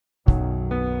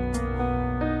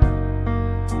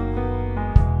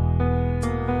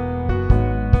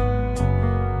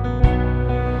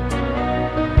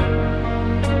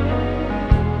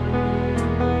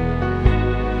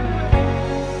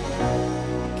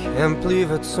Can't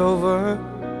believe it's over.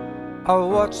 I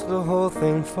watched the whole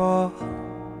thing fall,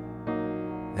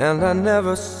 and I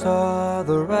never saw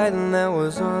the writing that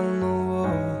was on the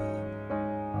wall.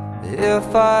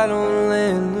 If I'd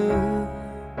only knew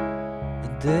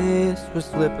the days were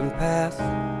slipping past,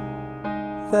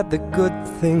 that the good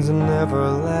things never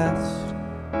last,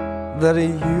 that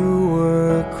you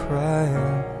were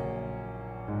crying.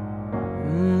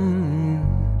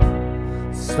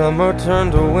 Summer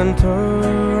turned to winter,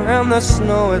 and the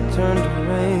snow it turned to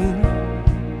rain.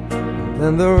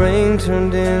 Then the rain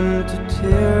turned into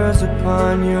tears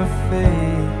upon your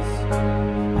face.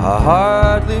 I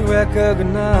hardly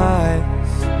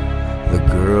recognize the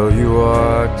girl you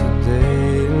are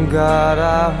today. And God,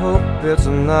 I hope it's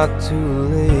not too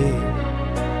late.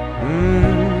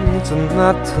 It's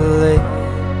not too late.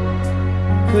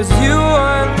 'Cause you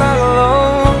are not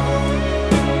alone.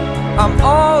 I'm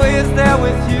always there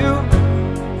with you,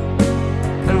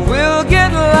 and we'll get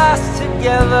lost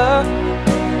together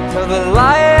till the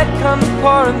light comes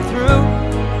pouring through.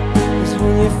 'Cause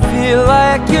when you feel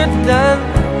like you're done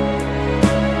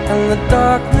and the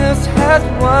darkness has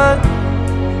won,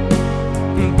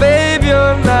 babe,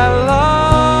 you're not lost.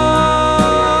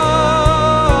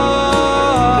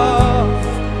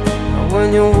 When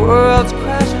your world's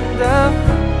crashing down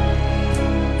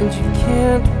and you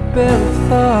can't bear the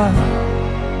thought,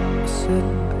 I said,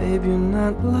 babe, you're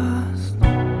not lost.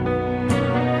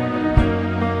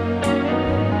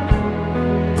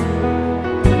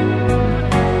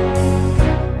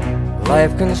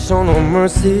 Life can show no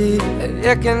mercy,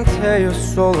 it can tear your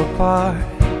soul apart.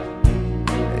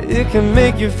 It can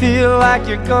make you feel like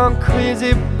you're gone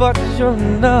crazy, but you're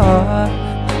not.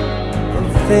 And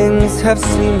things have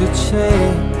seemed to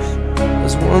change.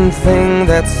 There's one thing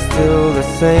that's still the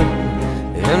same.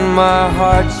 In my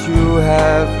heart you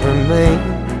have remained,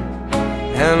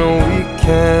 and we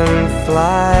can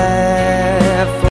fly